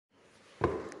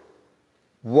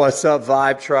What's up,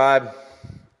 Vibe Tribe?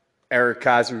 Eric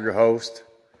Kaiser, your host.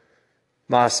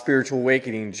 My spiritual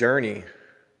awakening journey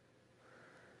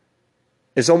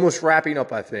is almost wrapping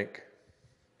up, I think.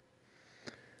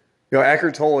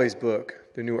 Eckhart Tolle's book,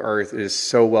 The New Earth, is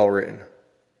so well written.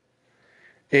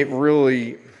 It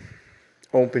really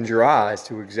opens your eyes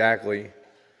to exactly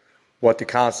what the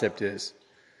concept is.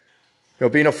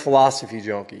 Being a philosophy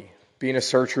junkie, being a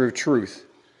searcher of truth,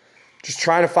 just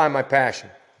trying to find my passion.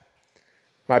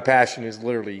 My passion is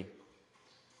literally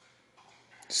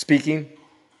speaking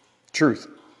truth,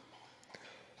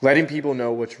 letting people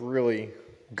know what's really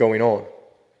going on.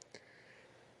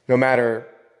 No matter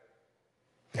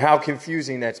how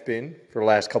confusing that's been for the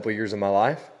last couple of years of my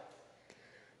life,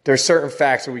 there's certain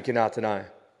facts that we cannot deny.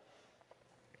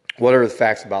 What are the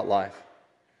facts about life?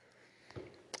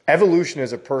 Evolution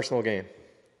is a personal game.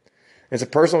 It's a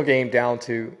personal game down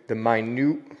to the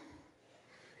minute,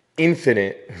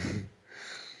 infinite,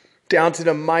 down to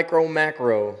the micro,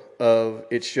 macro of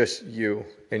it's just you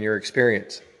and your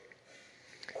experience.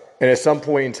 And at some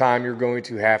point in time, you're going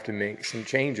to have to make some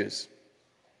changes.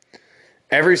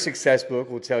 Every success book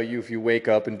will tell you if you wake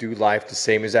up and do life the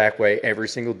same exact way every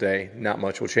single day, not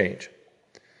much will change.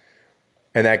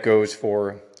 And that goes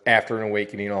for after an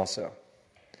awakening also.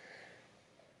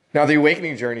 Now, the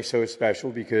awakening journey is so special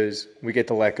because we get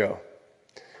to let go.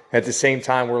 At the same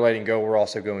time we're letting go, we're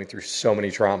also going through so many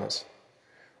traumas.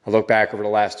 I look back over the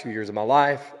last 2 years of my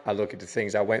life. I look at the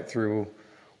things I went through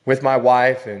with my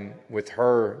wife and with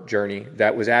her journey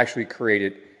that was actually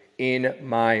created in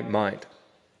my mind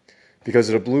because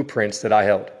of the blueprints that I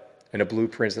held and the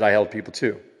blueprints that I held people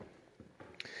to.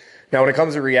 Now, when it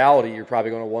comes to reality, you're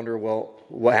probably going to wonder, well,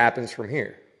 what happens from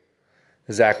here?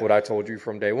 Exactly what I told you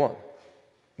from day one.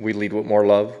 We lead with more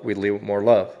love. We lead with more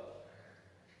love.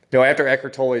 After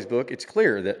Eckhart Tolle's book, it's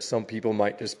clear that some people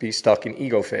might just be stuck in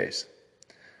ego phase.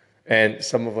 And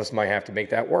some of us might have to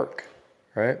make that work,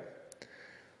 right?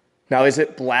 Now, is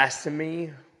it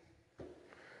blasphemy?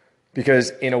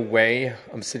 Because in a way,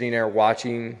 I'm sitting there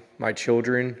watching my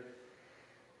children,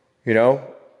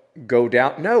 go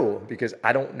down. No, because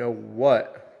I don't know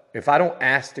what. If I don't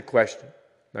ask the question,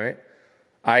 right,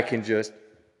 I can just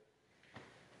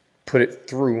put it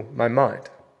through my mind,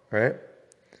 right?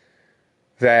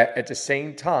 That at the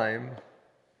same time,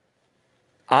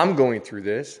 I'm going through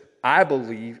this. I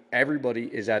believe everybody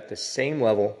is at the same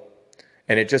level,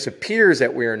 and it just appears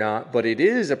that we are not, but it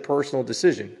is a personal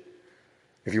decision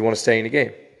if you want to stay in the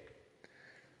game.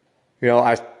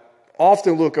 I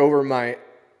often look over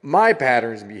my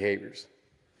patterns and behaviors,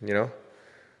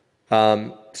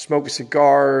 smoking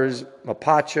cigars,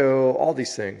 mapacho, all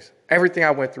these things, everything I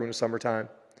went through in the summertime.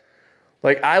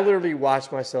 I literally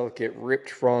watched myself get ripped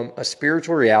from a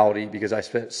spiritual reality because I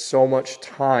spent so much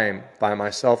time by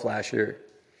myself last year.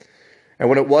 And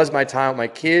when it was my time with my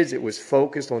kids, it was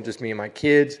focused on just me and my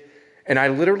kids. And I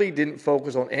literally didn't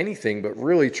focus on anything but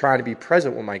really trying to be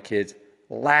present with my kids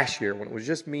last year when it was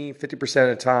just me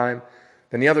 50% of the time.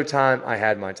 Then the other time, I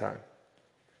had my time.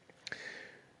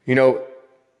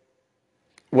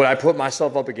 What I put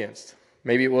myself up against,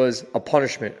 maybe it was a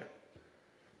punishment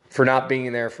for not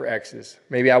being there for exes.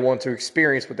 Maybe I want to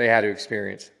experience what they had to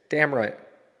experience. Damn right.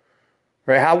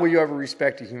 Right? How will you ever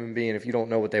respect a human being if you don't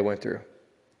know what they went through?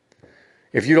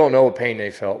 If you don't know what pain they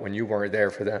felt when you weren't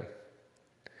there for them?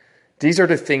 These are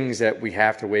the things that we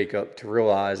have to wake up to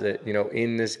realize that,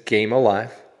 in this game of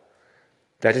life,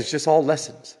 that it's just all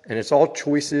lessons and it's all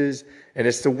choices and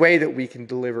it's the way that we can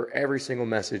deliver every single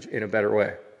message in a better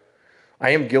way. I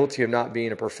am guilty of not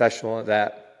being a professional at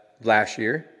that last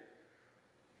year.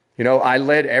 I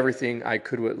led everything I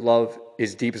could with love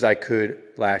as deep as I could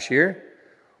last year.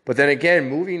 But then again,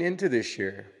 moving into this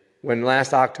year,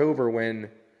 last October, when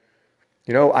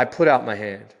I put out my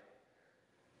hand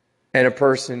and a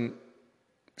person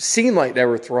seemed like they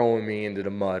were throwing me into the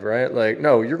mud, right? Like,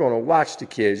 no, you're going to watch the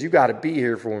kids. You got to be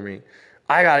here for me.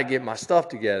 I got to get my stuff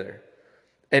together.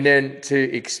 And then to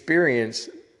experience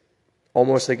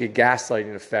almost like a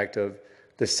gaslighting effect of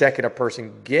the second a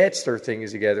person gets their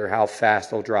things together, how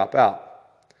fast they'll drop out.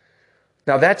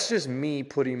 Now, that's just me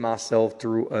putting myself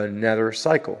through another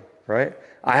cycle, right?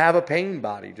 I have a pain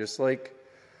body, just like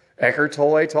Eckhart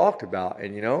Tolle talked about.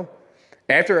 And,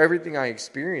 after everything I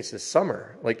experienced this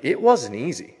summer, it wasn't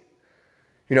easy.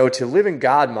 To live in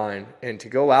God mind and to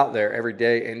go out there every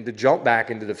day and to jump back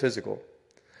into the physical.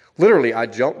 Literally, I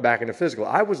jumped back into physical.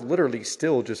 I was literally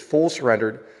still just full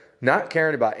surrendered, not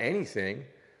caring about anything,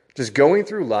 just going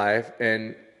through life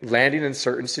and landing in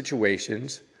certain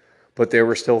situations, but they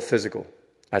were still physical.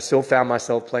 I still found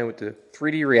myself playing with the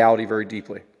 3D reality very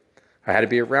deeply. I had to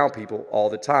be around people all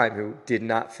the time who did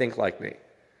not think like me.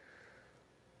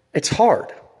 It's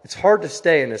hard. It's hard to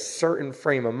stay in a certain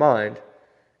frame of mind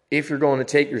if you're going to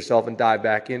take yourself and dive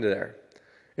back into there.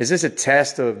 Is this a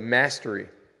test of mastery?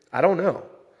 I don't know.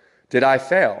 Did I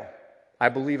fail? I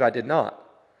believe I did not.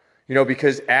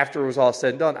 Because after it was all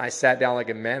said and done, I sat down like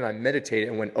a man, I meditated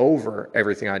and went over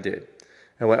everything I did.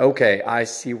 And went, okay, I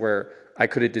see where I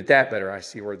could have did that better. I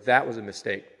see where that was a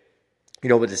mistake.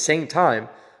 But at the same time,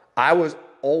 I was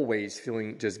always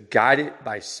feeling just guided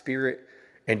by spirit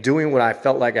and doing what I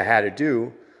felt like I had to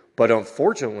do. But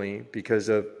unfortunately, because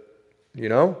of,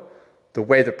 the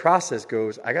way the process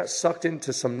goes, I got sucked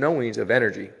into some knowings of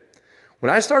energy.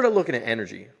 When I started looking at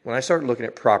energy, when I started looking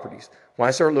at properties, when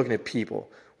I started looking at people,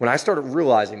 when I started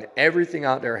realizing that everything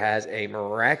out there has a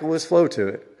miraculous flow to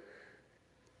it,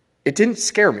 it didn't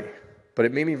scare me, but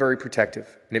it made me very protective.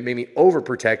 And it made me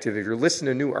overprotective. If you're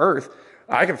listening to New Earth,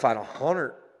 I can find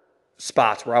 100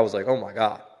 spots where I was like, oh my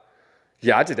God,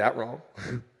 yeah, I did that wrong.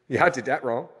 Yeah, I did that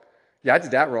wrong. Yeah, I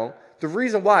did that wrong. The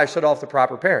reason why I shut off the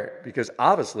proper parent, because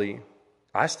obviously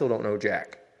I still don't know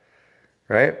Jack,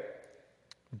 right?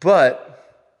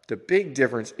 But the big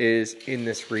difference is in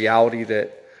this reality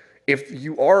that if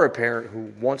you are a parent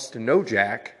who wants to know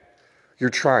Jack,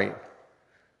 you're trying.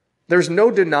 There's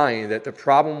no denying that the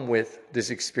problem with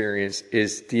this experience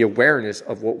is the awareness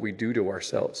of what we do to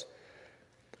ourselves,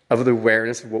 of the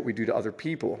awareness of what we do to other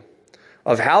people,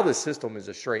 of how the system is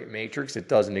a straight matrix, it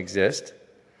doesn't exist,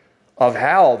 of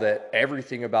how that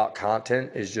everything about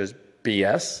content is just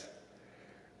BS,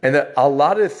 and that a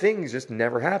lot of things just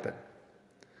never happen.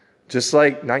 Just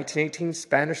like 1918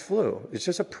 Spanish flu. It's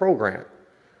just a program.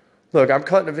 Look, I'm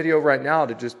cutting a video right now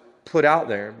to just put out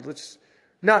there. Let's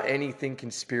not anything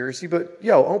conspiracy, but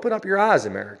open up your eyes,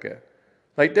 America.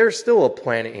 Like there's still a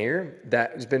planet here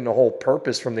that has been the whole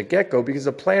purpose from the get-go because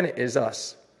the planet is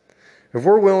us. If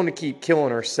we're willing to keep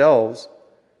killing ourselves,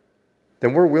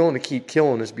 then we're willing to keep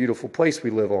killing this beautiful place we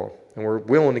live on. And we're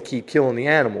willing to keep killing the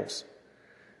animals.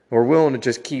 And we're willing to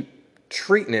just keep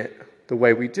treating it the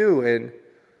way we do. And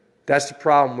that's the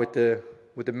problem with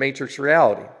the Matrix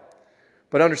reality.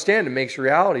 But understand the Matrix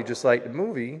reality, just like the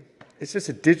movie, it's just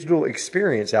a digital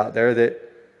experience out there that,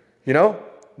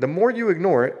 the more you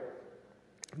ignore it,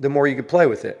 the more you can play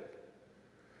with it.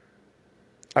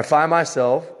 I find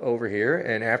myself over here,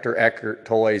 and after Eckhart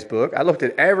Tolle's book, I looked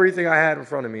at everything I had in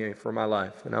front of me for my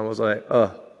life, and I was like,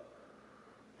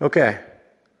 okay.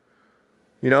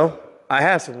 I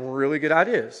have some really good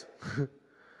ideas.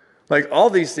 Like all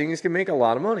these things can make a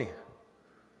lot of money.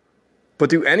 But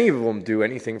do any of them do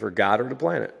anything for God or the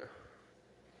planet?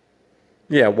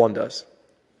 Yeah, one does.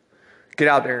 Get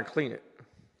out there and clean it.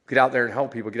 Get out there and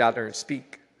help people. Get out there and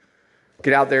speak.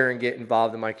 Get out there and get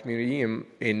involved in my community and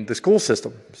in the school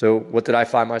system. So what did I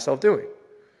find myself doing?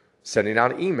 Sending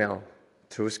out an email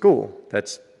to a school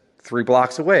that's 3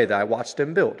 blocks away that I watched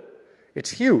them build.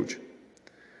 It's huge.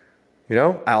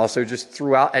 I also just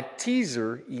threw out a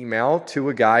teaser email to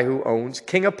a guy who owns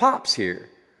King of Pops here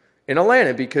in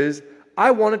Atlanta because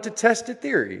I wanted to test the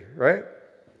theory, right?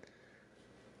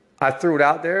 I threw it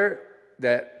out there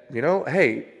that,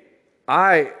 hey,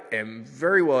 I am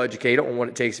very well educated on what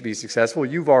it takes to be successful.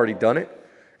 You've already done it.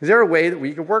 Is there a way that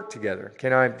we could work together?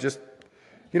 Can I just,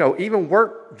 even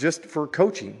work just for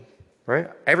coaching, right?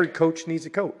 Every coach needs a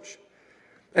coach.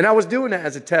 And I was doing that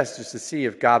as a test just to see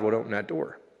if God would open that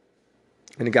door.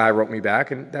 And the guy wrote me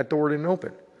back, and that door didn't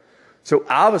open. So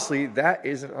obviously, that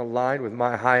isn't aligned with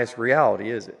my highest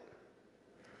reality, is it?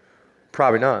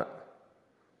 Probably not.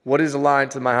 What is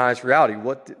aligned to my highest reality?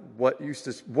 What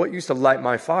used to light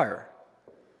my fire?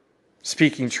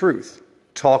 Speaking truth,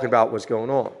 talking about what's going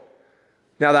on.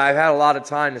 Now that I've had a lot of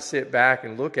time to sit back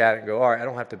and look at it and go, all right, I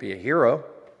don't have to be a hero.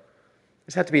 I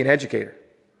just have to be an educator.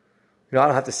 I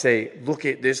don't have to say, look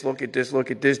at this, look at this,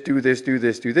 look at this, do this, do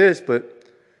this, do this, but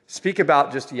speak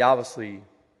about just the obvious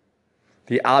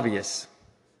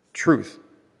truth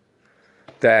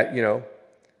that,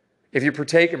 if you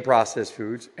partake in processed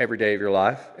foods every day of your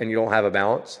life and you don't have a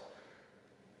balance,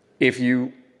 if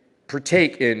you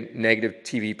partake in negative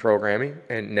TV programming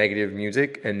and negative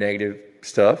music and negative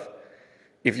stuff,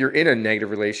 if you're in a negative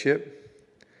relationship,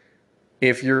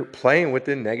 if you're playing with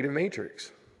the negative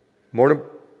matrix, more than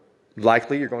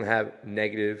likely you're going to have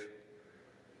negative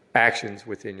actions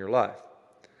within your life.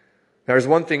 Now, there's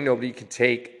one thing nobody can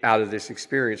take out of this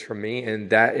experience from me, and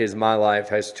that is my life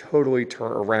has totally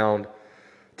turned around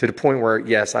to the point where,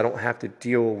 yes, I don't have to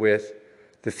deal with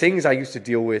the things I used to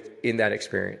deal with in that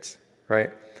experience,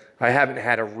 right? I haven't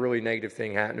had a really negative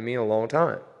thing happen to me in a long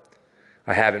time.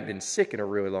 I haven't been sick in a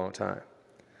really long time.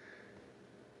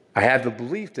 I have the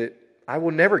belief that I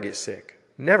will never get sick.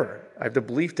 Never. I have the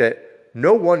belief that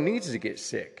no one needs to get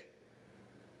sick.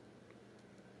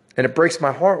 And it breaks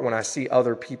my heart when I see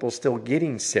other people still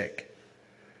getting sick,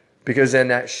 because then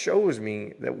that shows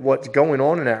me that what's going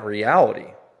on in that reality.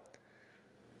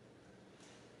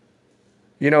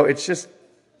 It's just,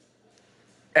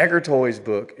 Eckhart Tolle's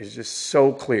book is just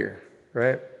so clear,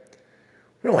 right?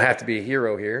 We don't have to be a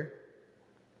hero here,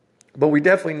 but we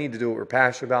definitely need to do what we're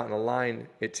passionate about and align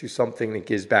it to something that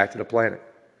gives back to the planet.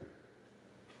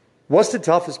 What's the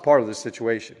toughest part of this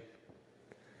situation?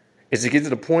 Is to get to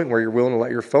the point where you're willing to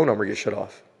let your phone number get shut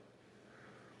off.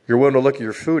 You're willing to look at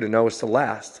your food and know it's the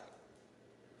last.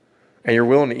 And you're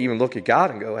willing to even look at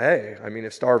God and go, hey,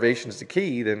 if starvation is the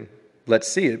key, then let's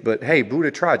see it. But hey,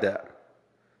 Buddha tried that.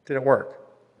 Didn't work.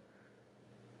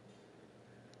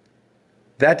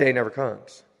 That day never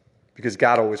comes because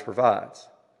God always provides.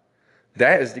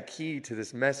 That is the key to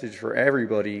this message for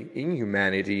everybody in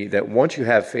humanity, that once you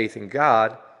have faith in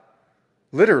God,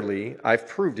 literally, I've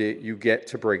proved it, you get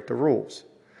to break the rules.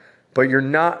 But you're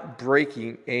not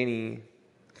breaking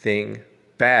anything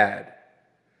bad.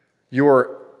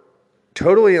 You're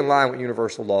totally in line with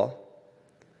universal law.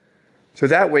 So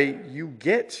that way you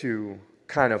get to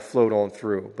kind of float on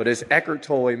through. But as Eckhart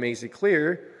Tolle makes it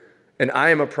clear, and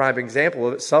I am a prime example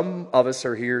of it, some of us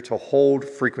are here to hold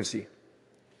frequency.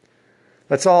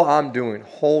 That's all I'm doing,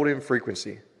 holding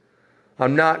frequency.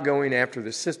 I'm not going after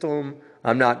the system.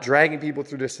 I'm not dragging people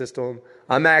through the system.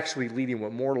 I'm actually leading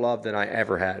with more love than I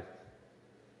ever had.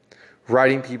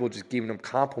 Writing people, just giving them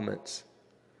compliments.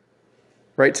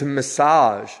 Right? To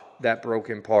massage that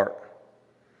broken part.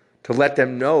 To let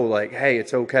them know, like, hey,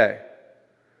 it's okay.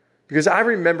 Because I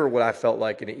remember what I felt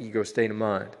like in an ego state of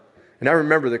mind. And I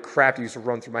remember the crap that used to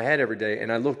run through my head every day.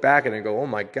 And I look back and I go, oh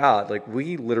my God, like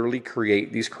we literally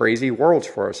create these crazy worlds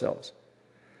for ourselves.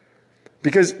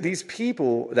 Because these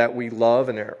people that we love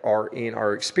and are in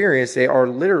our experience, they are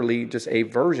literally just a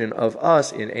version of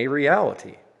us in a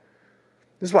reality.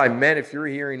 This is why, men, if you're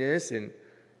hearing this and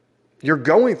you're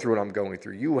going through what I'm going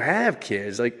through, you have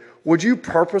kids, like, would you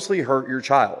purposely hurt your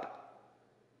child?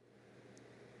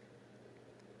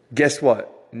 Guess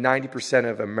what? 90%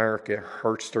 of America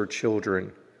hurts their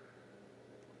children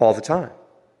all the time.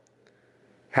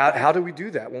 How do we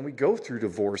do that? When we go through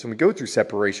divorce and we go through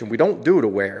separation, we don't do it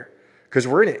aware because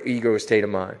we're in an ego state of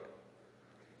mind.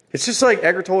 It's just like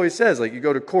Eckhart Tolle says, like you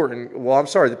go to court and, well, I'm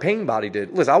sorry, the pain body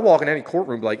did. Listen, I walk in any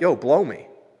courtroom and be like, yo, blow me.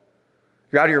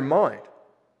 You're out of your mind.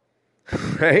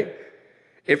 Right?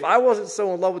 If I wasn't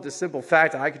so in love with the simple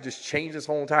fact that I could just change this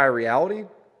whole entire reality,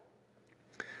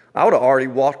 I would have already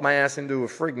walked my ass into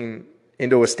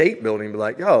a state building and be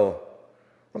like, yo,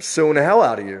 I'm suing the hell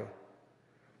out of you.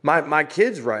 My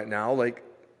kids right now, like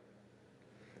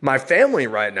my family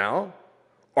right now,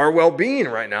 our well-being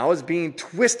right now is being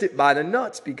twisted by the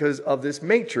nuts because of this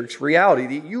matrix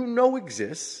reality that you know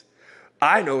exists.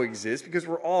 I know exists because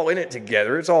we're all in it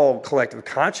together. It's all collective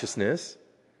consciousness.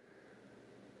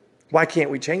 Why can't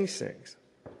we change things?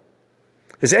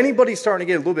 Is anybody starting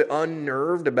to get a little bit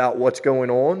unnerved about what's going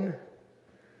on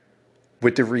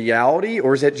with the reality?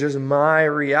 Or is it just my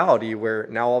reality where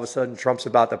now all of a sudden Trump's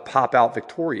about to pop out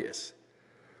victorious?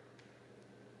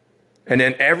 And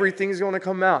then everything's going to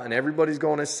come out and everybody's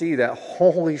going to see that,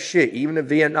 holy shit, even the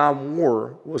Vietnam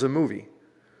War was a movie.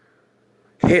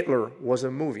 Hitler was a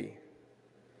movie.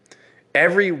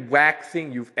 Every whack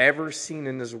thing you've ever seen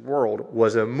in this world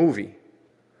was a movie.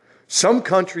 Some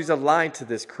countries aligned to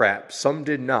this crap. Some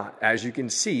did not. As you can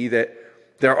see that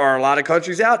there are a lot of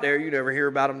countries out there, you never hear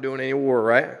about them doing any war,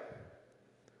 right?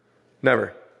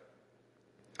 Never.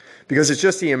 Because it's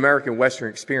just the American Western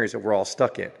experience that we're all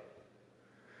stuck in.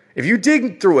 If you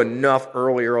dig through enough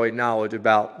early knowledge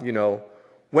about,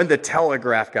 when the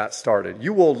telegraph got started,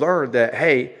 you will learn that,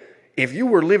 hey, if you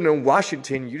were living in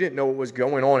Washington, you didn't know what was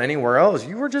going on anywhere else.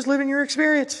 You were just living your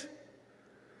experience.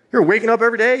 You're waking up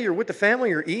every day, you're with the family,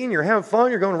 you're eating, you're having fun,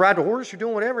 you're going to ride the horse, you're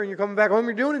doing whatever, and you're coming back home,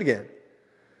 you're doing it again.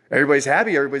 Everybody's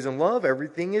happy, everybody's in love,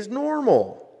 everything is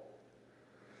normal.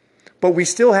 But we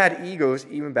still had egos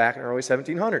even back in the early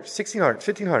 1700s, 1600s,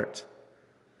 1500s.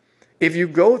 If you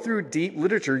go through deep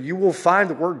literature, you will find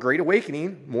the word Great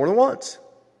Awakening more than once.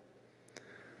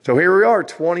 So here we are,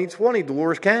 2020,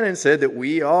 Dolores Cannon said that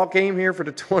we all came here for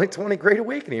the 2020 Great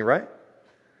Awakening, right?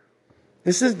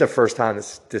 This isn't the first time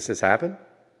this has happened.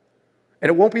 And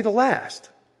it won't be the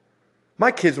last. My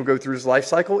kids will go through this life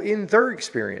cycle in their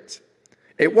experience.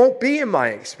 It won't be in my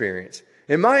experience.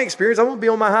 In my experience, I'm going to be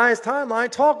on my highest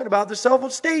timeline talking about the self on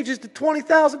stages to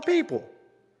 20,000 people.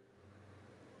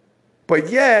 But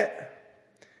yet,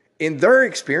 in their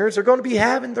experience, they're going to be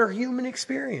having their human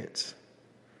experience.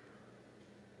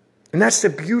 And that's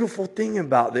the beautiful thing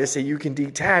about this, that you can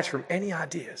detach from any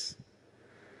ideas.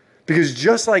 Because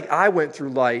just like I went through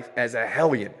life as a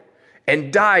hellion,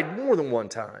 and died more than one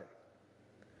time.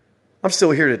 I'm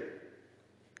still here to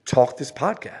talk this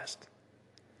podcast.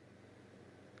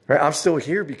 Right? I'm still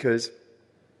here because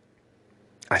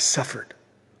I suffered.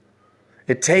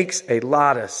 It takes a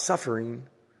lot of suffering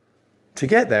to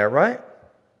get there, right?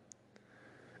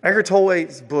 Eckhart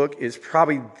Tolle's book is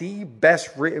probably the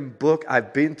best written book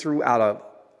I've been through out of,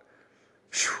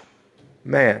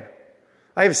 man.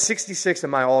 I have 66 in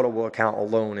my Audible account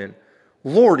alone, and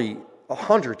lordy,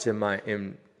 hundreds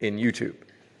in YouTube.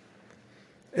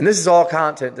 And this is all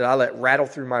content that I let rattle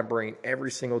through my brain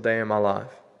every single day in my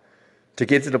life to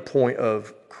get to the point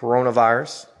of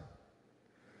coronavirus,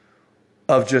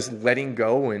 of just letting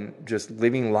go and just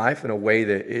living life in a way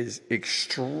that is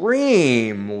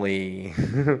extremely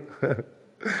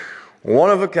one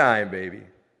of a kind, baby.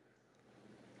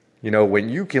 You know, when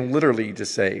you can literally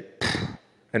just say,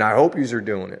 and I hope yous are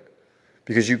doing it,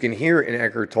 because you can hear it in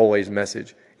Eckhart Tolle's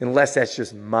message, unless that's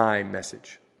just my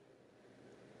message.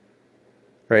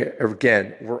 Right?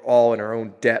 Again, we're all in our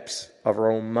own depths of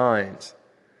our own minds.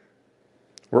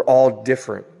 We're all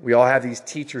different. We all have these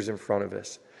teachers in front of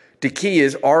us. The key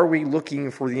is, are we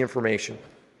looking for the information?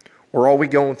 Or are we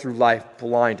going through life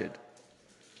blinded?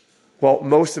 Well,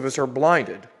 most of us are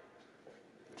blinded.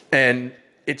 And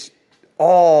it's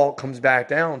all comes back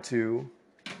down to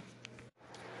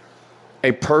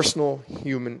a personal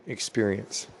human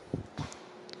experience.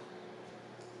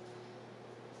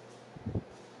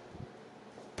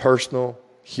 Personal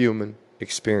human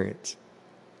experience.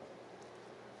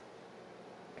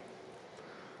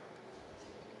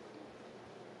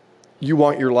 You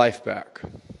want your life back.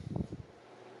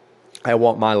 I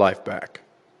want my life back.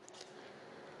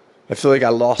 I feel like I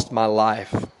lost my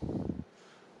life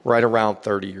right around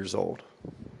 30 years old.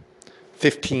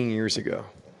 15 years ago.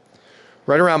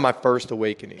 Right around my first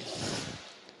awakening.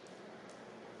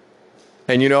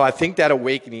 And you know, I think that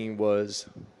awakening was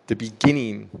the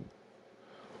beginning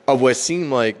of what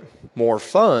seemed like more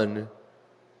fun,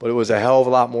 but it was a hell of a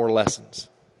lot more lessons.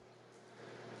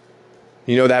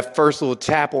 You know, that first little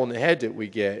tap on the head that we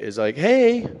get is like,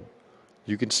 hey,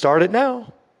 you can start it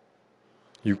now.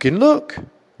 You can look.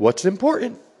 What's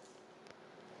important?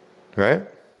 Right?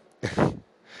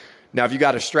 Now, if you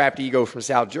got a strapped ego from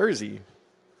South Jersey,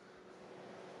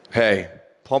 hey,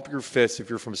 pump your fists if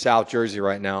you're from South Jersey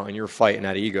right now and you're fighting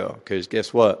that ego. Because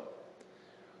guess what?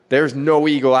 There's no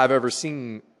ego I've ever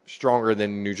seen stronger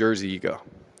than the New Jersey ego,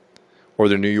 or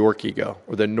the New York ego,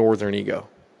 or the Northern ego.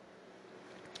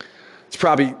 It's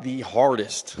probably the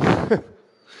hardest,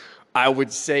 I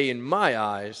would say in my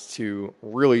eyes, to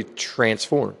really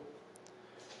transform.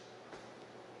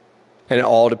 And it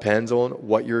all depends on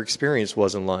what your experience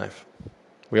was in life.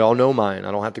 We all know mine.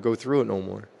 I don't have to go through it no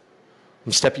more.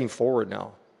 I'm stepping forward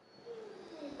now.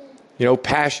 You know,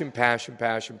 passion.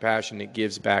 It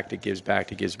gives back, it gives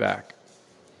back, it gives back.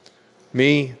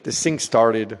 Me, this thing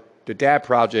started, the Dad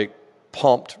Project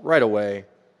pumped right away.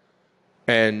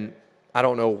 And I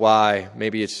don't know why.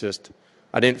 Maybe it's just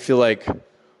I didn't feel like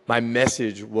my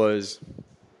message was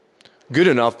good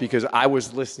enough because I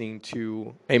was listening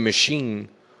to a machine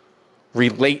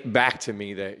relate back to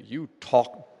me that you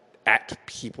talk at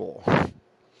people.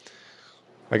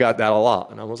 I got that a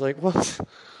lot. And I was like, what?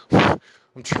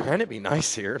 I'm trying to be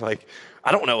nice here. Like,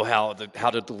 I don't know how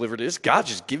to deliver this. God's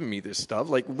just giving me this stuff.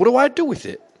 Like, what do I do with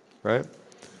it? Right?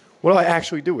 What do I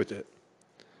actually do with it?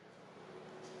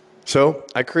 So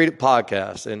I created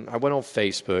podcasts, and I went on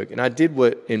Facebook, and I did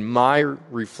what, in my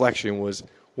reflection, was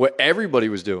what everybody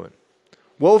was doing.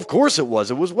 Well, of course it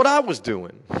was. It was what I was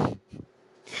doing.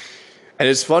 And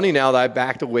it's funny now that I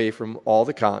backed away from all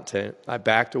the content. I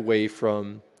backed away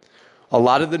from a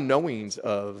lot of the knowings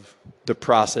of the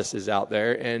processes out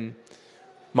there. And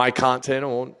my content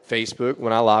on Facebook,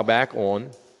 when I log back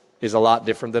on, is a lot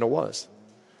different than it was.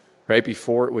 Right?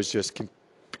 Before, it was just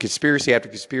conspiracy after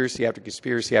conspiracy after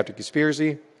conspiracy after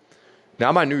conspiracy.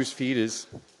 Now my news feed is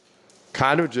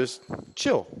kind of just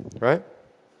chill, right?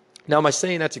 Now, am I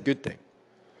saying that's a good thing?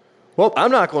 Well,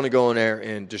 I'm not going to go in there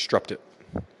and disrupt it.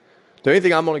 The only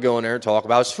thing I'm going to go in there and talk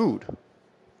about is food,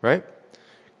 right?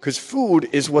 Because food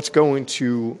is what's going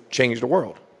to change the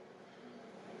world.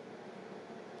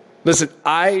 Listen,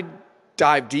 I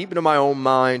dive deep into my own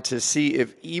mind to see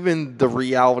if even the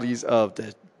realities of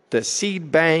the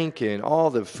seed bank and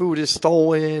all the food is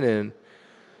stolen,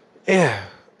 and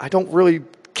I don't really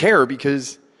care,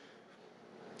 because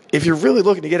if you're really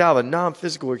looking to get out of a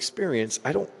non-physical experience,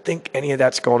 I don't think any of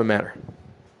that's going to matter.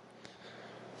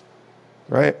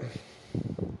 Right?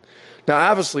 Now,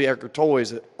 obviously, Eckhart Tolle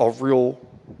is a real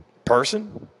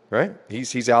person, right?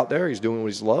 He's out there. He's doing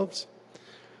what he loves.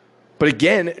 But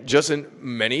again, just in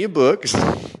many books,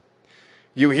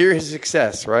 You hear his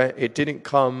success, right? It didn't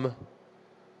come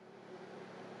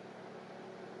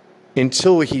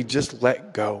until he just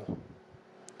let go.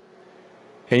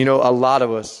 And you know, a lot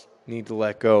of us need to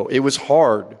let go. It was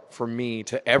hard for me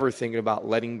to ever think about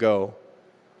letting go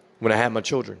when I had my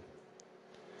children.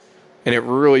 And it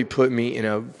really put me in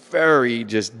a very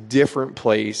just different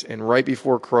place. And right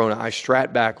before Corona, I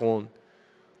strapped back on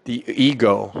the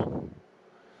ego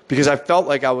because I felt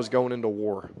like I was going into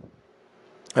war.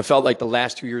 I felt like the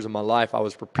last 2 years of my life I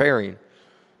was preparing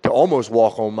to almost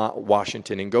walk on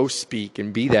Washington and go speak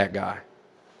and be that guy.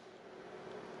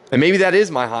 And maybe that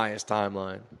is my highest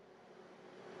timeline.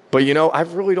 But you know, I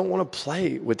really don't want to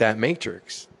play with that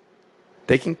matrix.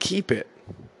 They can keep it.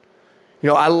 You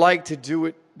know, I like to do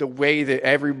it the way that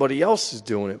everybody else is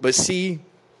doing it. But see,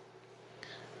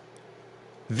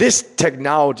 this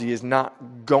technology is not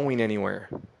going anywhere.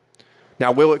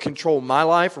 Now, will it control my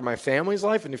life or my family's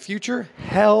life in the future?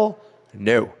 Hell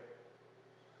no.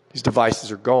 These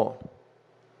devices are gone.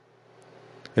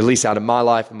 At least out of my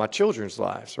life and my children's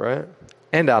lives, right?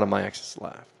 And out of my ex's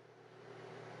life.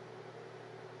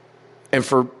 And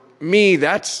for me,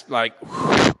 that's like,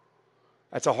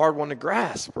 that's a hard one to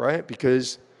grasp, right?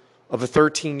 Because of a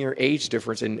 13-year age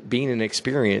difference and being an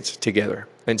experience together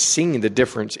and seeing the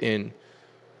difference in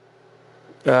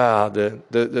the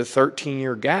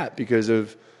 13-year gap because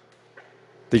of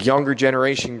the younger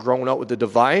generation growing up with the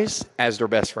device as their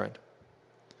best friend.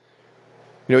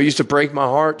 You know, it used to break my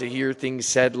heart to hear things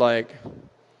said like,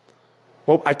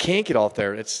 well, I can't get off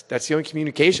there. That's the only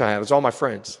communication I have. It's all my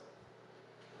friends.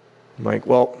 I'm like,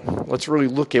 well, let's really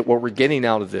look at what we're getting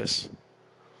out of this.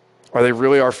 Are they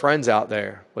really our friends out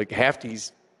there? Like half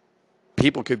these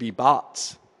people could be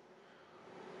bots,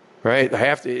 right?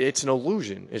 It's an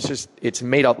illusion. It's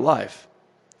made up life.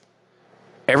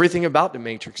 Everything about the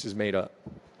Matrix is made up.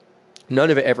 None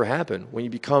of it ever happened. When you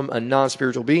become a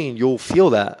non-spiritual being, you'll feel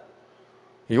that.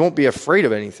 You won't be afraid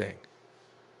of anything,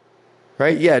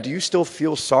 right? Yeah, do you still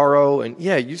feel sorrow? And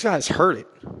yeah, you guys heard it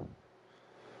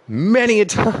many a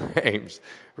times,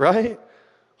 right?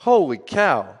 Holy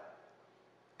cow.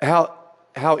 How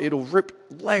it'll rip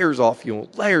layers off you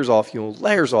and layers off you and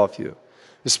layers off you.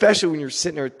 Especially when you're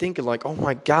sitting there thinking like, oh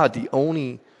my God, the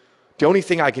only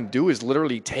thing I can do is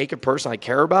literally take a person I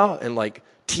care about and like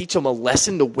teach them a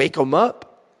lesson to wake them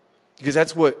up. Because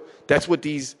that's what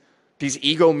these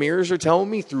ego mirrors are telling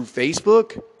me through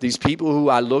Facebook. These people who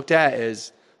I looked at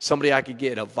as somebody I could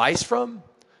get advice from.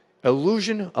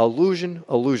 Illusion, illusion,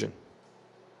 illusion.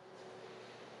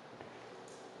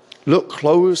 Look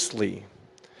closely.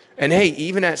 And hey,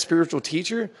 even that spiritual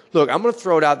teacher, look, I'm going to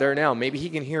throw it out there now. Maybe he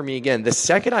can hear me again. The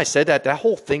second I said that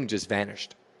whole thing just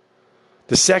vanished.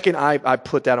 The second I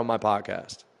put that on my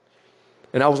podcast.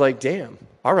 And I was like, damn,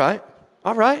 all right,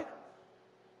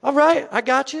 I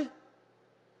got you.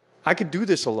 I could do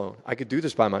this alone. I could do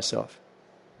this by myself.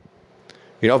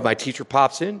 You know, if my teacher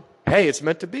pops in, hey, it's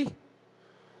meant to be.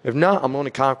 If not, I'm going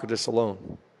to conquer this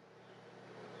alone.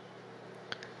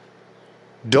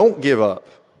 Don't give up.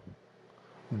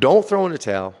 Don't throw in the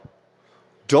towel.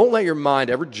 Don't let your mind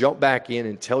ever jump back in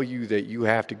and tell you that you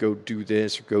have to go do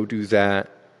this or go do that.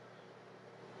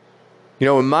 You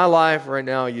know, in my life right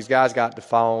now, you guys got to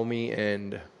follow me,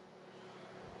 and,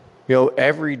 you know,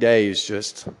 every day is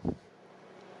just,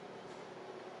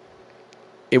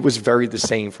 it was very the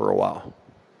same for a while.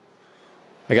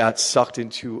 I got sucked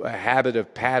into a habit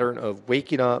of pattern of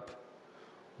waking up,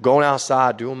 going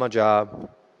outside, doing my job,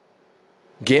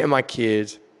 getting my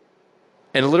kids,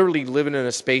 and literally living in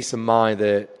a space of mind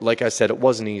that, like I said, it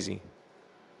wasn't easy.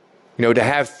 You know, to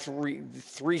have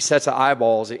three sets of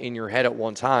eyeballs in your head at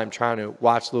one time, trying to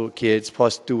watch little kids,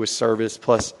 plus do a service,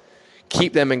 plus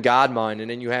keep them in God mind, and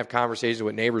then you have conversations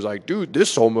with neighbors like, dude,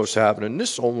 this almost happened, and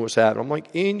this almost happened. I'm like,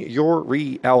 in your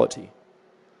reality.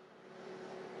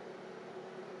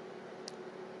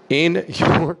 In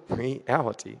your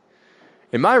reality.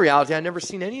 In my reality, I've never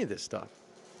seen any of this stuff.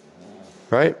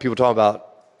 Right? People talk about,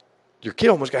 your kid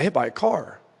almost got hit by a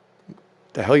car.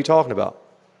 The hell are you talking about?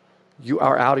 You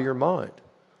are out of your mind.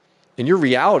 In your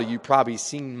reality, you've probably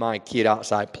seen my kid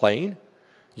outside playing.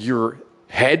 Your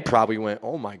head probably went,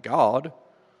 oh my God,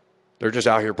 they're just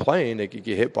out here playing. They could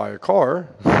get hit by a car.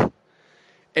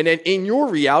 And then in your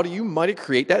reality, you might have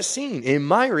created that scene. In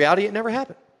my reality, it never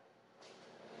happened.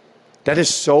 That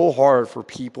is so hard for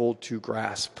people to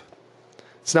grasp.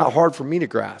 It's not hard for me to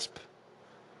grasp.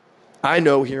 I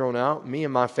know here on out, me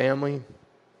and my family,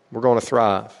 we're going to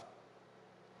thrive.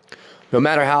 No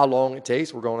matter how long it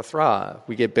takes, we're going to thrive.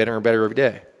 We get better and better every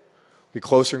day. We get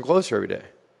closer and closer every day.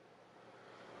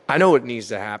 I know it needs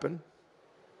to happen.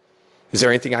 Is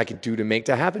there anything I can do to make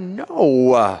that happen?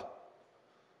 No.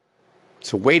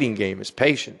 It's a waiting game. It's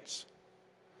patience.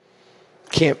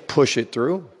 Can't push it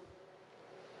through.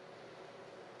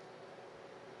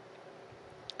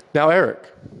 Now, Eric,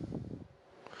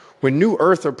 when New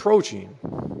Earth approaching,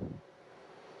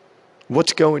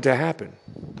 what's going to happen?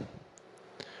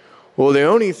 Well, the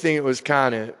only thing that was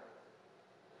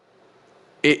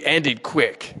it ended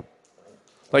quick.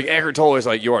 Like Eckhart Tolle is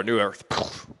like, you are New Earth.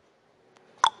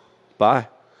 Bye.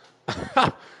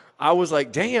 I was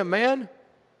like, damn, man.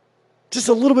 Just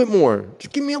a little bit more.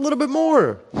 Just give me a little bit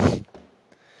more.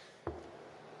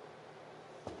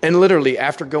 And literally,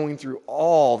 after going through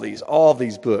all these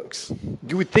books,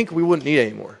 you would think we wouldn't need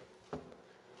any more.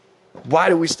 Why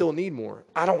do we still need more?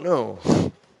 I don't know.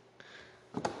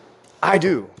 I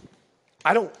do.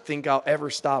 I don't think I'll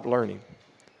ever stop learning.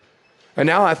 And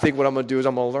now I think what I'm going to do is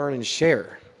I'm going to learn and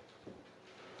share.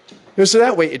 So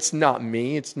that way, it's not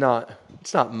me. It's not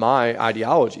my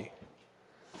ideology.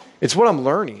 It's what I'm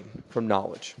learning from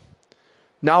knowledge.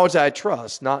 Knowledge that I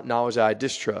trust, not knowledge that I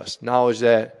distrust. Knowledge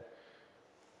that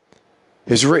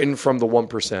is written from the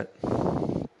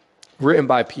 1%. Written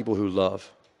by people who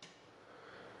love.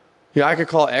 I could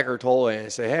call Eckhart Tolle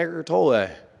and say, hey, Eckhart Tolle,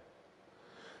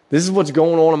 this is what's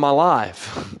going on in my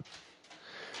life.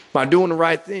 Am I doing the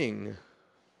right thing?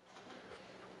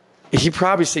 He'd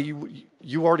probably say,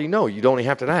 you already know. You don't even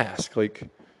have to ask.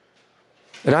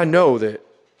 And I know that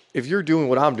if you're doing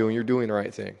what I'm doing, you're doing the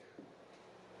right thing.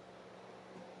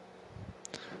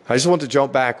 I just want to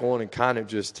jump back on and kind of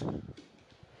just,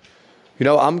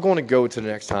 I'm going to go to the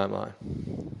next timeline.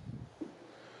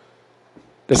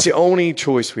 That's the only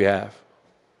choice we have.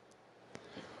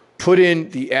 Put in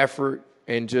the effort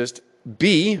and just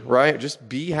be, right? Just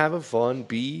be having fun,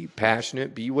 be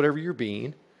passionate, be whatever you're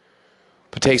being,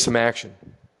 but take some action.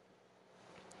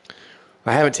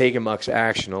 I haven't taken much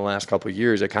action in the last couple of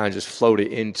years. I kind of just floated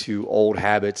into old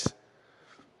habits,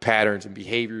 patterns, and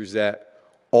behaviors that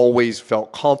always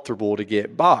felt comfortable to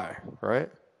get by, right?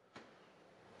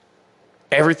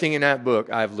 Everything in that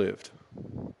book I've lived.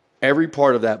 Every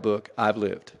part of that book I've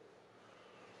lived.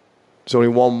 There's only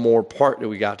one more part that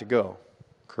we got to go,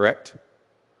 correct?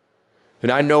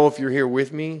 And I know if you're here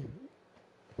with me,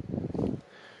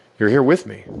 you're here with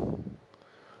me.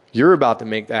 You're about to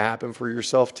make that happen for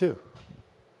yourself too.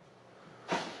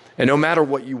 And no matter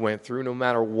what you went through, no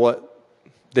matter what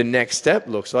the next step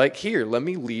looks like, here, let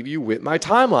me leave you with my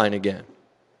timeline again.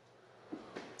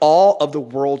 All of the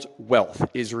world's wealth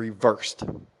is reversed.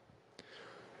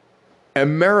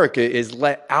 America is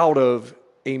let out of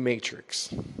a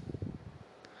matrix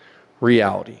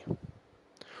reality.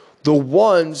 The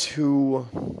ones who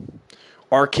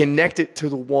are connected to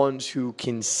the ones who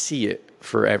can see it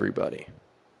for everybody.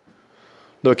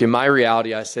 Look, in my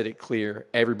reality, I said it clear,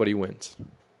 everybody wins.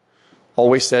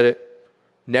 Always said it,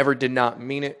 never did not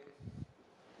mean it,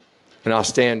 and I'll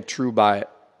stand true by it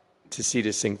to see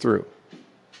this thing through.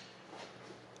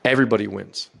 Everybody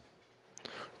wins.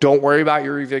 Don't worry about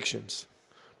your evictions.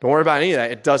 Don't worry about any of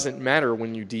that. It doesn't matter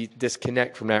when you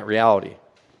disconnect from that reality.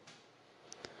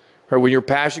 Or when your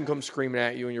passion comes screaming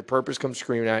at you and your purpose comes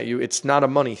screaming at you, it's not a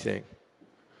money thing.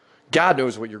 God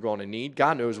knows what you're going to need.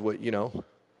 God knows what,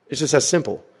 It's just as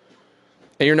simple.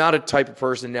 And you're not a type of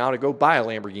person now to go buy a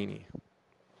Lamborghini.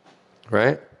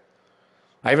 Right?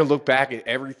 I even look back at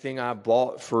everything I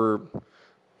bought for,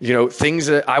 things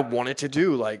that I wanted to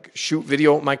do, like shoot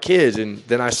video with my kids. And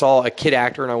then I saw a kid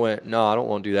actor and I went, no, I don't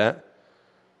want to do that.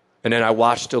 And then I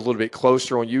watched a little bit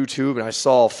closer on YouTube and I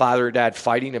saw father and dad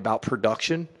fighting about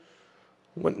production.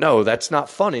 I went, no, that's not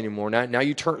fun anymore. Now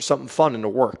you turn something fun into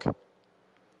work.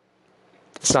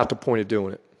 It's not the point of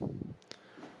doing it.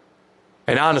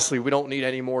 And honestly, we don't need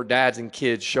any more dads and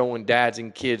kids showing dads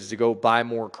and kids to go buy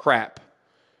more crap.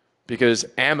 Because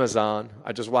Amazon,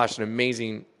 I just watched an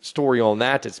amazing story on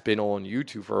that's been on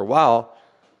YouTube for a while.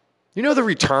 The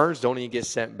returns don't even get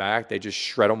sent back. They just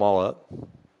shred them all up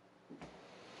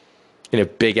in a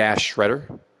big-ass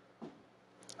shredder.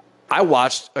 I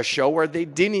watched a show where they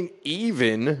didn't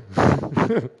even...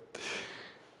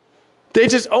 They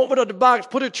just opened up the box,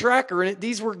 put a tracker in it.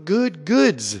 These were good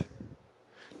goods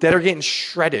that are getting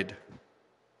shredded.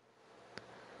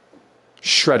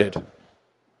 Shredded.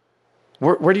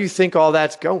 Where do you think all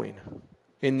that's going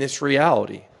in this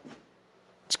reality?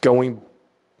 It's going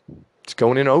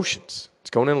in oceans.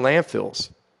 It's going in landfills.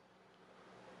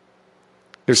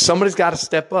 Somebody's got to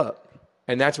step up.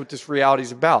 And that's what this reality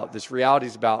is about. This reality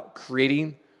is about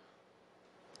creating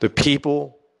the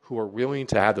people who are willing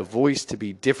to have the voice to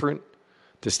be different,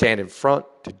 to stand in front,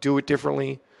 to do it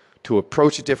differently, to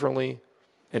approach it differently,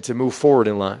 and to move forward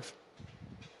in life.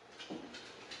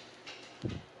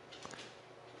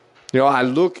 I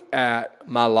look at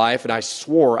my life and I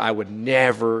swore I would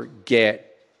never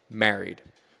get married.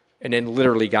 And then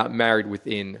literally got married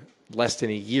within less than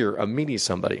a year of meeting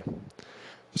somebody.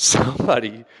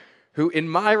 Somebody who, in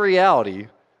my reality,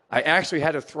 I actually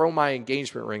had to throw my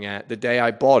engagement ring at the day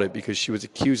I bought it because she was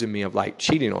accusing me of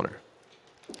cheating on her.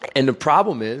 And the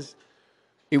problem is,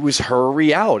 it was her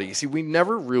reality. See, we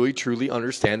never really truly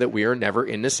understand that we are never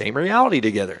in the same reality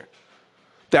together.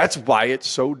 That's why it's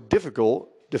so difficult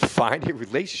to find a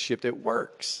relationship that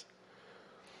works.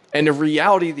 And the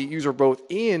reality that you are both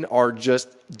in are just,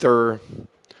 they're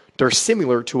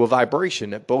similar to a vibration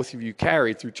that both of you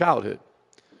carried through childhood.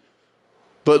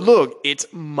 But look, it's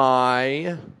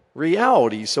my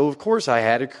reality. So, of course, I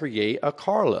had to create a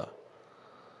Carla.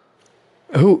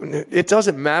 It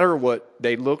doesn't matter what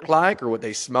they look like or what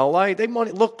they smell like. They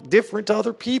might look different to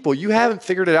other people. You haven't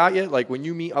figured it out yet. Like when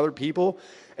you meet other people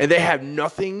and they have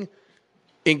nothing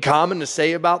in common to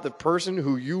say about the person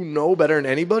who you know better than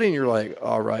anybody, and you're like,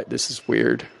 all right, this is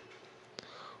weird.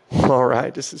 All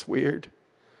right, this is weird.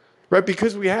 Right?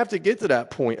 Because we have to get to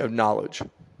that point of knowledge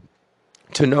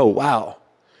to know, wow.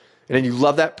 And then you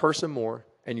love that person more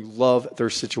and you love their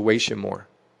situation more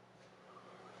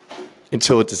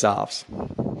until it dissolves.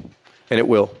 And it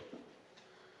will.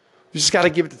 You just got to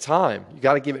give it the time. You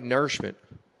got to give it nourishment.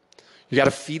 You got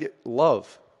to feed it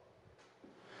love.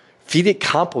 Feed it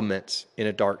compliments in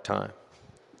a dark time.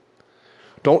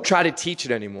 Don't try to teach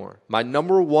it anymore. My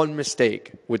number one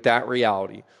mistake with that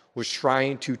reality was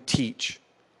trying to teach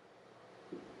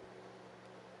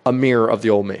a mirror of the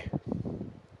old me.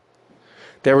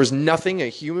 There was nothing a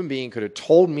human being could have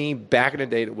told me back in the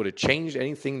day that would have changed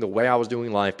anything the way I was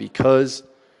doing life because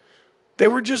they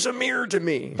were just a mirror to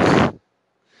me.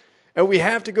 And we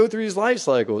have to go through these life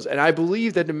cycles. And I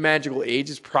believe that the magical age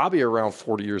is probably around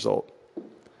 40 years old.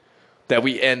 That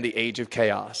we end the age of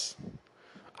chaos.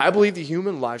 I believe the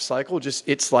human life cycle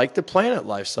it's like the planet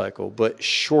life cycle, but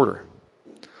shorter.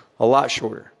 A lot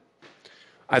shorter.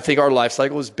 I think our life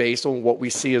cycle is based on what we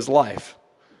see as life.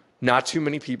 Not too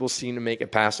many people seem to make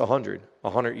it past 100.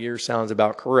 100 years sounds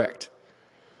about correct.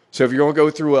 So if you're going to go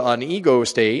through an ego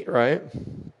state, right?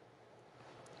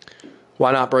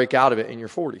 Why not break out of it in your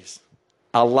 40s?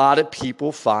 A lot of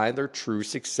people find their true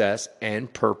success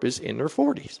and purpose in their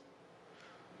 40s.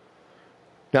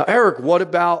 Now, Eric, what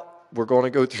about, we're going to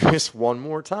go through this one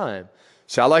more time.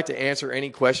 So I like to answer any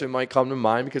question that might come to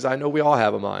mind because I know we all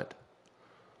have a mind.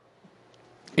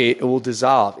 It will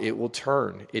dissolve. It will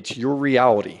turn. It's your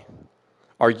reality.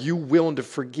 Are you willing to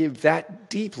forgive that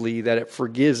deeply that it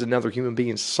forgives another human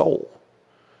being's soul?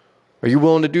 Are you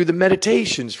willing to do the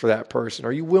meditations for that person?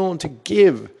 Are you willing to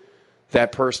give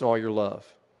that person all your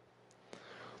love?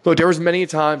 Look, there was many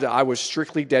times that I was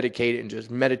strictly dedicated and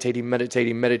just meditating,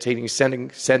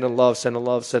 sending love,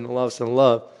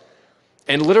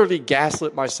 and literally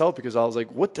gaslit myself because I was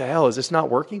like, what the hell, is this not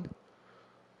working?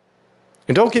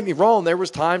 And don't get me wrong, there was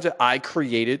times that I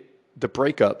created the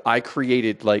breakup. I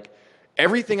created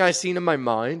everything I seen in my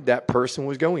mind that person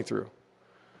was going through.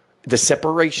 The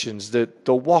separations, the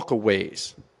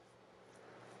walkaways.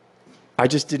 I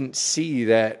just didn't see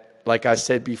that. Like I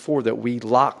said before, that we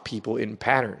lock people in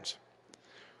patterns.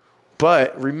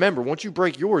 But remember, once you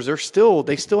break yours, they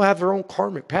still have their own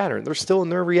karmic pattern. They're still in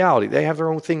their reality. They have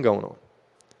their own thing going on.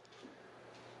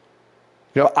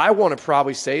 I want to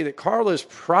probably say that Carla is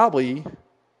probably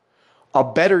a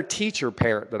better teacher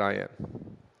parent than I am.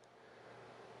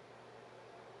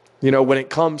 When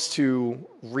it comes to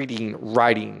reading,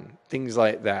 writing, things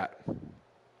like that.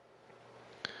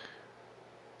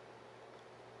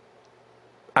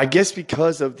 I guess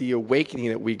because of the awakening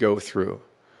that we go through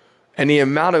and the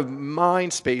amount of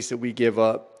mind space that we give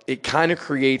up, it kind of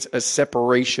creates a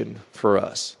separation for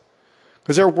us.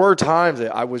 Because there were times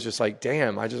that I was just like,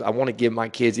 damn, I want to give my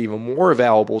kids even more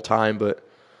valuable time, but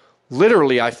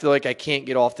literally I feel like I can't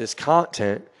get off this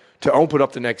content to open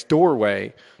up the next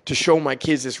doorway to show my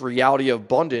kids this reality of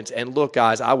abundance. And look,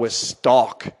 guys, I was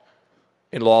stuck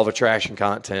in law of attraction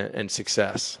content and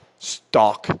success.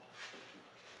 Stuck.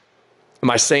 Am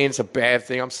I saying it's a bad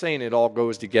thing? I'm saying it all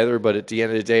goes together, but at the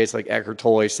end of the day, it's like Eckhart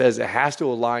Tolle says, it has to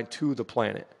align to the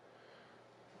planet.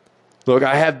 Look,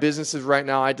 I have businesses right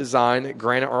now I design that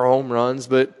granted are home runs,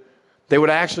 but they would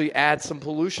actually add some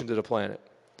pollution to the planet.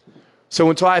 So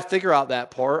until I figure out that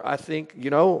part, I think,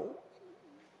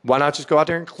 why not just go out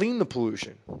there and clean the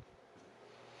pollution?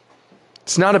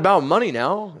 It's not about money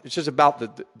now. It's just about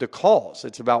the cause.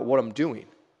 It's about what I'm doing.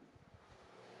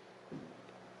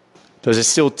 Does it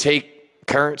still take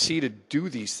currency to do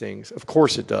these things? Of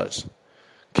course it does.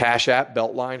 Cash App,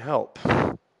 Beltline, help.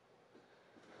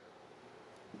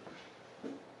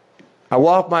 I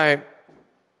walk my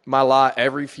my lot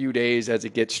every few days as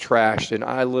it gets trashed, and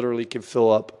I literally can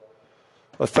fill up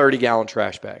a 30-gallon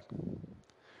trash bag.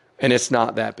 And it's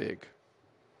not that big.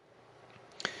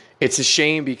 It's a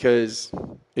shame because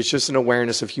it's just an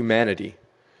awareness of humanity.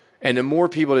 And the more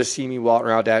people that see me walking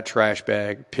around that trash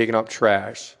bag, picking up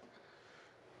trash,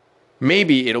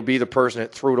 maybe it'll be the person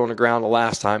that threw it on the ground the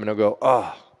last time and they'll go,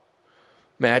 oh,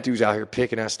 man, that dude's out here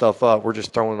picking that stuff up. We're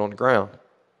just throwing it on the ground.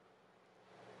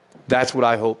 That's what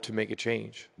I hope to make a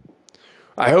change.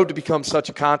 I hope to become such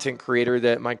a content creator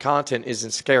that my content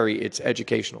isn't scary, it's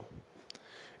educational.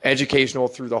 Educational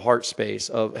through the heart space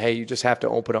of, hey, you just have to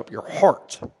open up your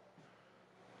heart.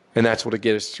 And that's what it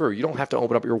gets us through. You don't have to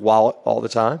open up your wallet all the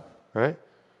time, right?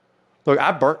 Look,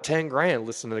 I burnt 10 grand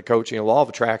listening to the coaching and law of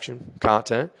attraction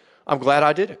content. I'm glad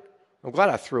I did it. I'm glad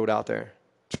I threw it out there.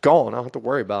 It's gone. I don't have to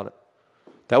worry about it.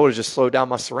 That would have just slowed down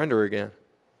my surrender again.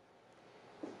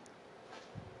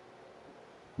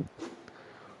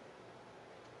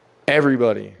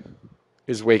 Everybody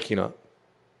is waking up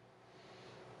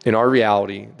in our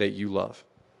reality that you love.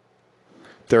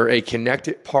 They're a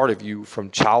connected part of you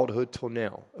from childhood till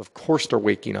now. Of course they're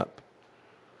waking up.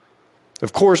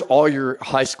 Of course all your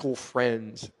high school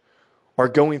friends are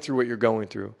going through what you're going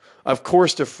through. Of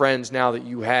course the friends now that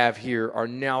you have here are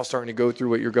now starting to go through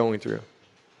what you're going through.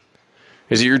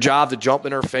 Is it your job to jump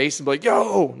in their face and be like,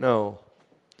 yo, no.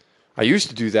 I used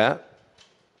to do that.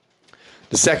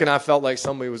 The second I felt like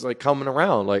somebody was like coming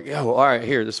around, like, yo, all right,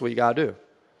 here, this is what you got to do.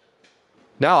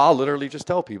 Now I'll literally just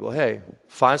tell people, hey,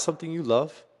 find something you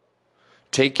love,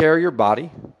 take care of your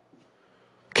body,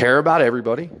 care about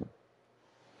everybody,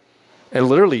 and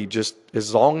literally just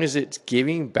as long as it's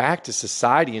giving back to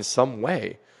society in some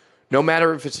way, no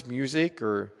matter if it's music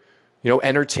or,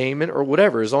 entertainment or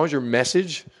whatever, as long as your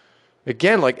message,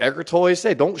 again, like Eckhart Tolle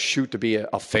said, don't shoot to be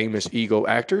a famous ego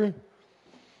actor.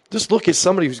 Just look at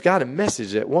somebody who's got a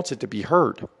message that wants it to be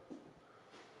heard.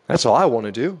 That's all I want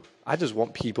to do. I just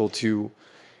want people to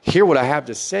hear what I have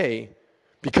to say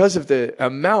because of the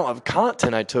amount of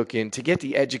content I took in to get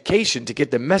the education, to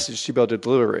get the message, to be able to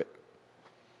deliver it.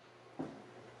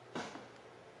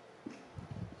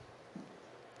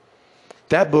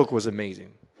 That book was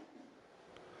amazing.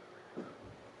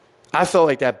 I felt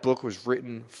like that book was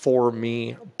written for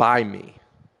me, by me.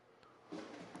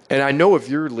 And I know if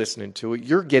you're listening to it,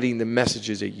 you're getting the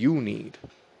messages that you need.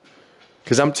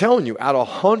 Because I'm telling you, out of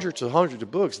hundreds of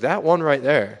books, that one right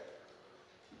there,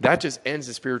 that just ends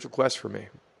the spiritual quest for me.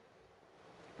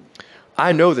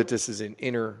 I know that this is an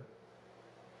inner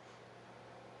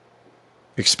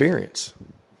experience.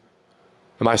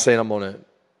 Am I saying I'm going to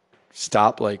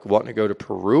stop like wanting to go to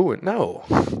Peru? And no.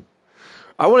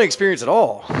 I want to experience it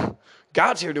all.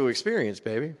 God's here to experience,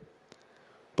 baby.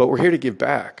 But we're here to give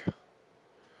back.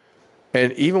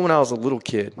 And even when I was a little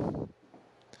kid, 6th,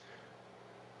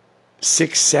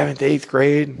 7th, 8th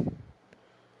grade,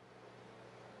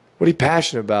 what are you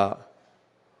passionate about?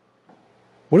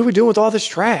 What are we doing with all this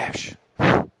trash?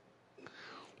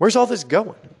 Where's all this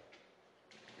going?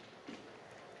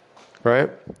 Right?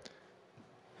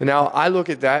 And now I look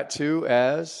at that too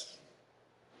as,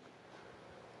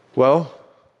 well,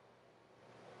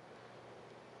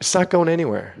 it's not going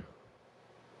anywhere.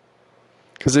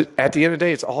 Because at the end of the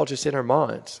day, it's all just in our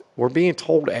minds. We're being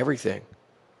told everything.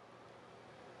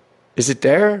 Is it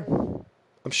there?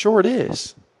 I'm sure it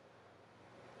is.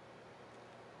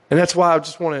 And that's why I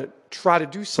just want to try to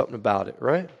do something about it,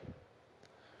 right?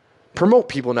 Promote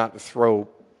people not to throw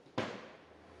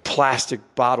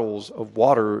plastic bottles of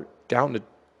water down the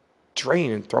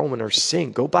drain and throw them in their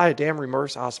sink. Go buy a damn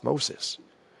reverse osmosis.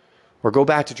 Or go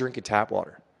back to drinking tap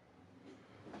water.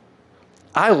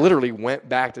 I literally went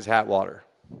back to tap water.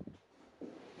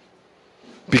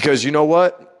 Because you know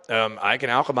what? I can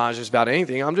alchemize just about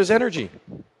anything. I'm just energy.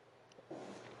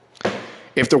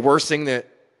 If the worst thing that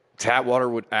tap water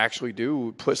would actually do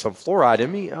would put some fluoride in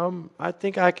me, I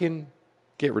think I can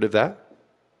get rid of that.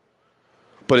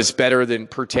 But it's better than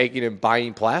partaking in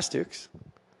buying plastics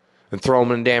and throwing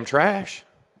them in damn trash,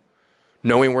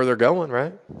 knowing where they're going,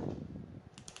 right?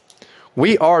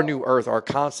 We are New Earth. Our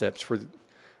concepts for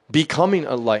becoming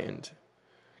enlightened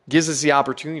gives us the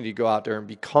opportunity to go out there and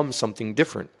become something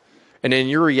different. And in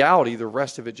your reality, the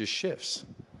rest of it just shifts.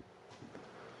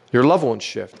 Your loved ones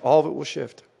shift. All of it will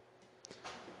shift.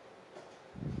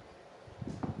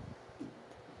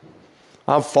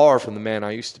 I'm far from the man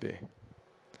I used to be.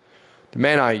 The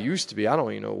man I used to be, I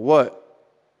don't even know what.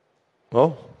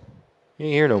 Well, he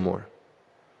ain't here no more.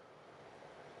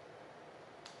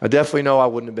 I definitely know I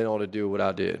wouldn't have been able to do what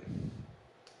I did.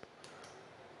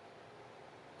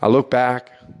 I look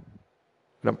back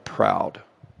and I'm proud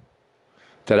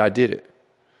that I did it.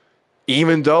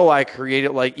 Even though I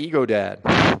created like Ego Dad.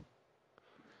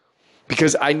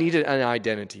 Because I needed an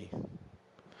identity.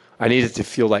 I needed to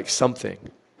feel like something.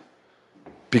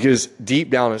 Because deep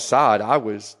down inside, I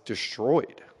was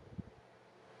destroyed.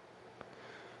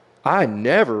 I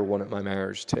never wanted my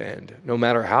marriage to end, no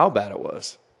matter how bad it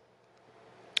was.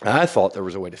 I thought there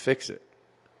was a way to fix it.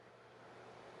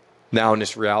 Now in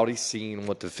this reality, seeing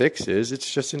what the fix is,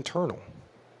 it's just internal.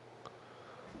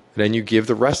 And then you give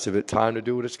the rest of it time to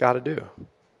do what it's got to do.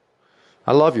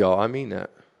 I love y'all. I mean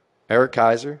that. Eric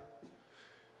Kaiser.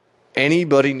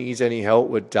 Anybody needs any help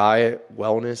with diet,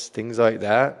 wellness, things like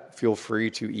that, feel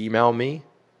free to email me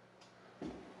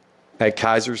at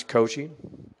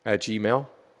kaiserscoaching@gmail.com.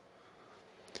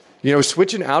 You know,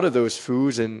 switching out of those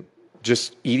foods and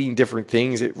just eating different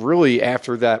things, it really,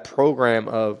 after that program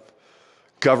of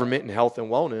government and health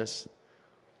and wellness,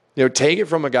 you know, take it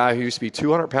from a guy who used to be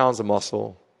 200 pounds of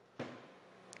muscle.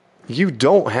 You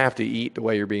don't have to eat the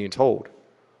way you're being told.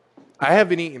 I have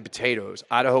been eating potatoes,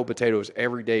 Idaho potatoes,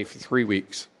 every day for 3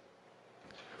 weeks.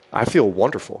 I feel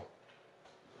wonderful.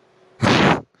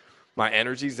 My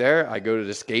energy's there. I go to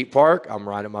the skate park. I'm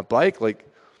riding my bike. Like,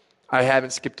 I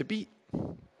haven't skipped a beat.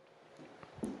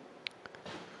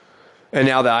 And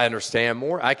now that I understand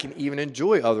more, I can even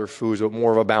enjoy other foods with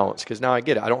more of a balance. Because now I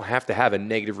get it. I don't have to have a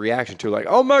negative reaction to it. Like,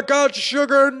 oh my God,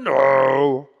 sugar,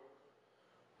 no.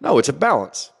 No, it's a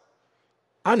balance.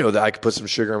 I know that I could put some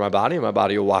sugar in my body and my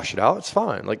body will wash it out. It's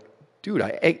fine. Like, dude,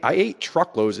 I ate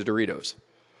truckloads of Doritos.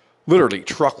 Literally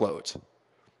truckloads.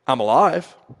 I'm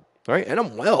alive, right? And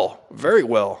I'm well, very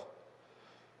well.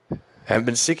 Haven't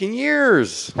been sick in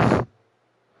years.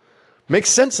 Makes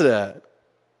sense of that.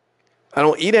 I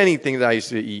don't eat anything that I used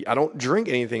to eat. I don't drink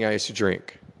anything I used to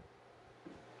drink.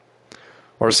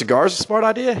 Are cigars a smart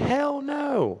idea? Hell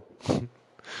no.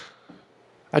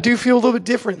 I do feel a little bit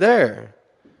different there.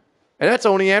 And that's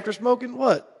only after smoking,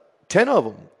 what? 10 of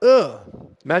them. Ugh.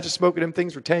 Imagine smoking them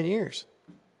things for 10 years.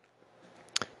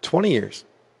 20 years.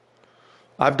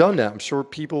 I've done that. I'm sure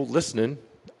people listening,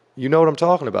 you know what I'm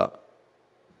talking about.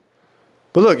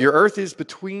 But look, your earth is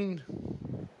between...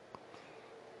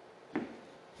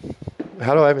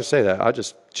 How do I even say that? I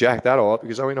just jacked that all up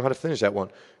because I don't even know how to finish that one.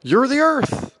 You're the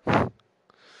earth.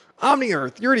 I'm the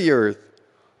earth. You're the earth.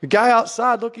 The guy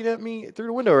outside looking at me through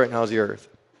the window right now is the earth.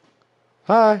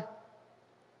 Hi.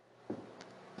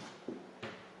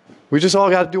 We just all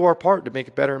got to do our part to make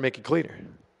it better and make it cleaner.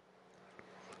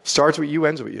 Starts with you,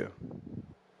 ends with you.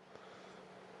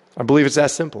 I believe it's that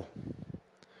simple.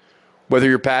 Whether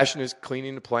your passion is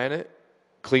cleaning the planet,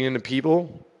 cleaning the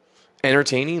people,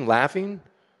 entertaining, laughing.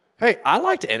 Hey, I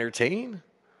like to entertain.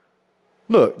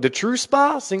 Look, the True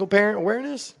Spa, single parent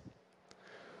awareness,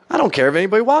 I don't care if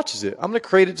anybody watches it. I'm going to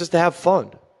create it just to have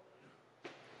fun.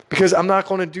 Because I'm not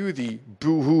going to do the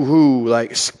boo-hoo-hoo,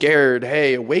 like scared,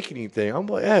 hey, awakening thing. I'm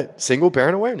like, hey, single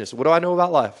parent awareness. What do I know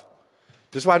about life?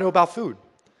 This is what I know about food.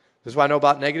 This is what I know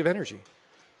about negative energy.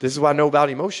 This is what I know about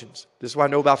emotions. This is what I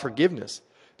know about forgiveness.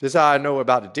 This is how I know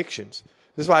about addictions.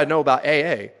 This is what I know about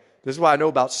AA. This is what I know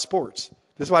about sports.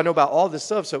 This is what I know about all this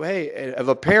stuff. So, hey, if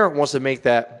a parent wants to make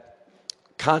that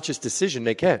conscious decision,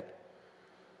 they can.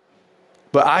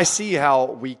 But I see how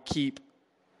we keep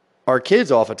our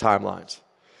kids off of timelines.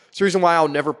 It's the reason why I'll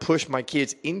never push my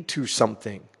kids into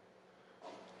something.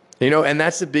 You know, and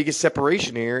that's the biggest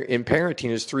separation here in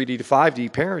parenting is 3D to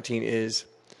 5D parenting is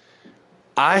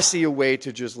I see a way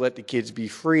to just let the kids be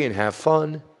free and have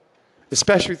fun,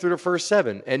 especially through the first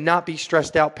 7, and not be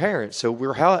stressed out parents. So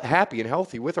we're happy and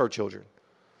healthy with our children.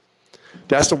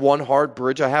 That's the one hard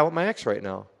bridge I have with my ex right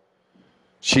now.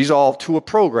 She's all to a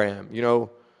program, you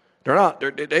know. They got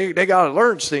to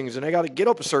learn things and they got to get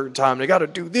up a certain time. They got to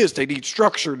do this. They need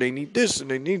structure. They need this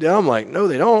and they need that. I'm like, no,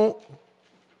 they don't.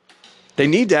 They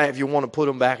need that if you want to put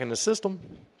them back in the system.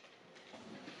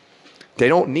 They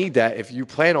don't need that if you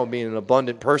plan on being an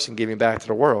abundant person giving back to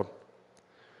the world.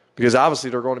 Because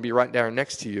obviously they're going to be right there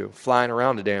next to you, flying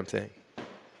around the damn thing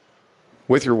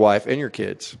with your wife and your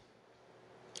kids.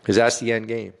 Because that's the end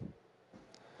game.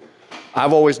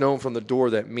 I've always known from the door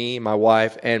that me, my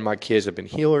wife, and my kids have been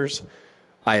healers.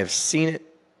 I have seen it,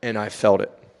 and I felt it.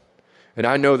 And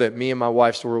I know that me and my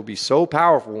wife's story will be so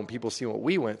powerful when people see what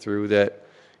we went through that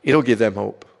it'll give them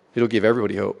hope. It'll give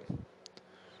everybody hope.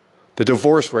 The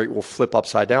divorce rate will flip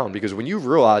upside down because when you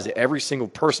realize that every single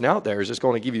person out there is just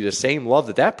going to give you the same love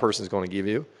that that person is going to give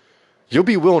you, you'll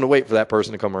be willing to wait for that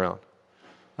person to come around.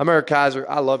 I'm Eric Kaiser.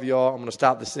 I love y'all. I'm going to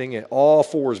stop this thing at all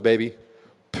 4s, baby.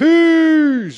 Peace.